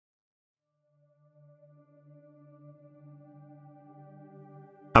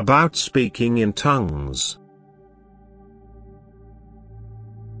About speaking in tongues.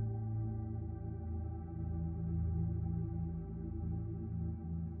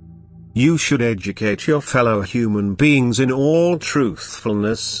 You should educate your fellow human beings in all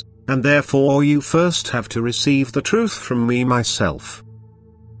truthfulness, and therefore you first have to receive the truth from me myself.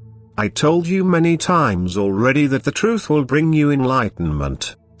 I told you many times already that the truth will bring you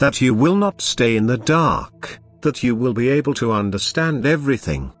enlightenment, that you will not stay in the dark, that you will be able to understand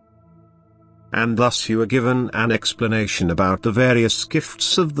everything. And thus you are given an explanation about the various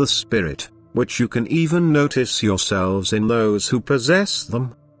gifts of the Spirit, which you can even notice yourselves in those who possess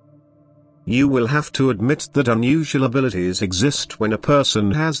them. You will have to admit that unusual abilities exist when a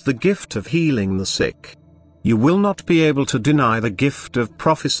person has the gift of healing the sick. You will not be able to deny the gift of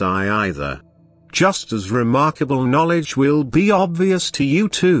prophecy either. Just as remarkable knowledge will be obvious to you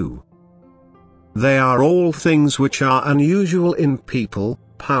too. They are all things which are unusual in people.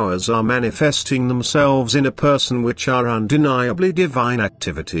 Powers are manifesting themselves in a person which are undeniably divine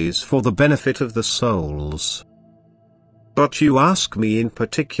activities for the benefit of the souls. But you ask me in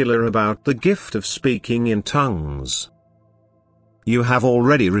particular about the gift of speaking in tongues. You have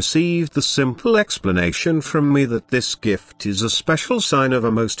already received the simple explanation from me that this gift is a special sign of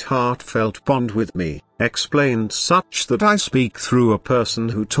a most heartfelt bond with me, explained such that I speak through a person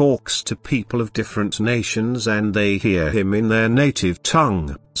who talks to people of different nations and they hear him in their native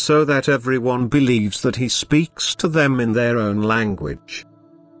tongue, so that everyone believes that he speaks to them in their own language.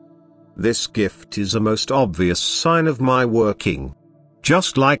 This gift is a most obvious sign of my working.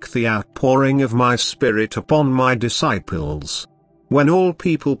 Just like the outpouring of my Spirit upon my disciples, when all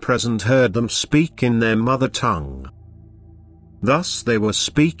people present heard them speak in their mother tongue. Thus they were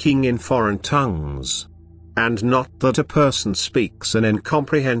speaking in foreign tongues. And not that a person speaks an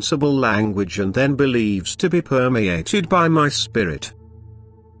incomprehensible language and then believes to be permeated by my Spirit.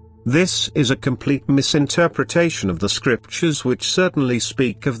 This is a complete misinterpretation of the scriptures, which certainly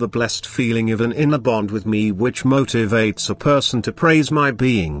speak of the blessed feeling of an inner bond with me which motivates a person to praise my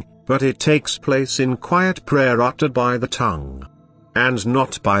being, but it takes place in quiet prayer uttered by the tongue, and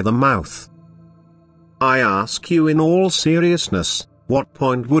not by the mouth. I ask you in all seriousness, what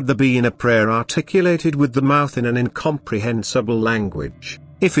point would there be in a prayer articulated with the mouth in an incomprehensible language,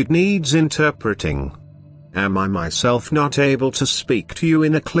 if it needs interpreting? Am I myself not able to speak to you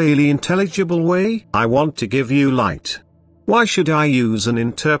in a clearly intelligible way? I want to give you light. Why should I use an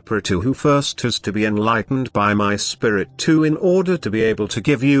interpreter who first has to be enlightened by my Spirit too in order to be able to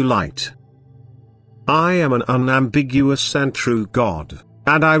give you light? I am an unambiguous and true God,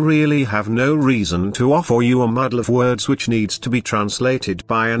 and I really have no reason to offer you a muddle of words which needs to be translated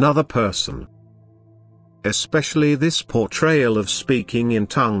by another person. Especially this portrayal of speaking in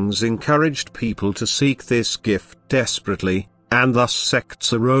tongues encouraged people to seek this gift desperately, and thus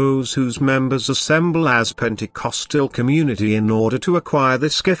sects arose whose members assemble as Pentecostal community in order to acquire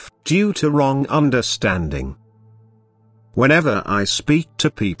this gift due to wrong understanding. Whenever I speak to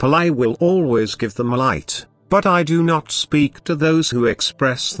people I will always give them light, but I do not speak to those who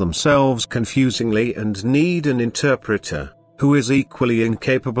express themselves confusingly and need an interpreter, who is equally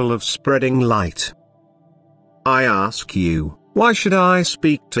incapable of spreading light. I ask you, why should I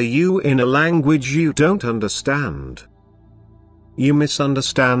speak to you in a language you don't understand? You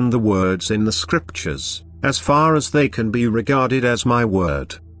misunderstand the words in the scriptures, as far as they can be regarded as my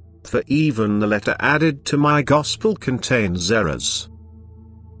word. For even the letter added to my gospel contains errors.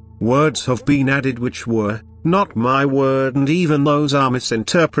 Words have been added which were not my word, and even those are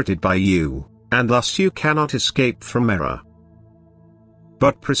misinterpreted by you, and thus you cannot escape from error.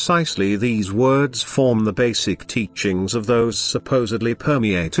 But precisely these words form the basic teachings of those supposedly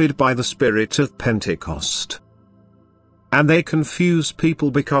permeated by the Spirit of Pentecost. And they confuse people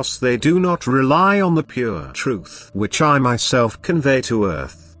because they do not rely on the pure truth which I myself convey to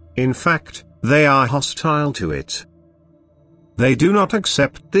earth. In fact, they are hostile to it. They do not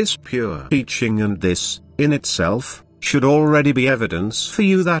accept this pure teaching, and this, in itself, should already be evidence for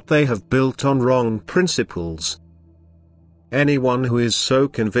you that they have built on wrong principles. Anyone who is so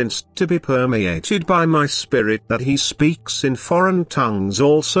convinced to be permeated by my Spirit that he speaks in foreign tongues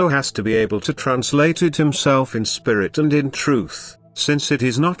also has to be able to translate it himself in spirit and in truth, since it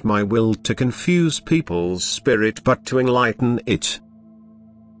is not my will to confuse people's spirit but to enlighten it.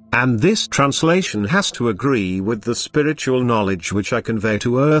 And this translation has to agree with the spiritual knowledge which I convey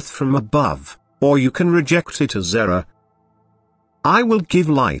to earth from above, or you can reject it as error. I will give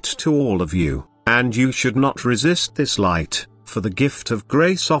light to all of you. And you should not resist this light, for the gift of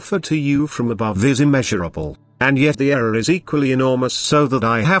grace offered to you from above is immeasurable, and yet the error is equally enormous, so that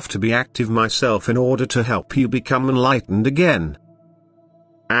I have to be active myself in order to help you become enlightened again.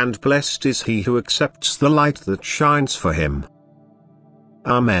 and blessed is he who accepts the light that shines for him.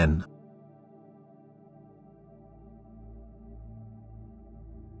 Amen.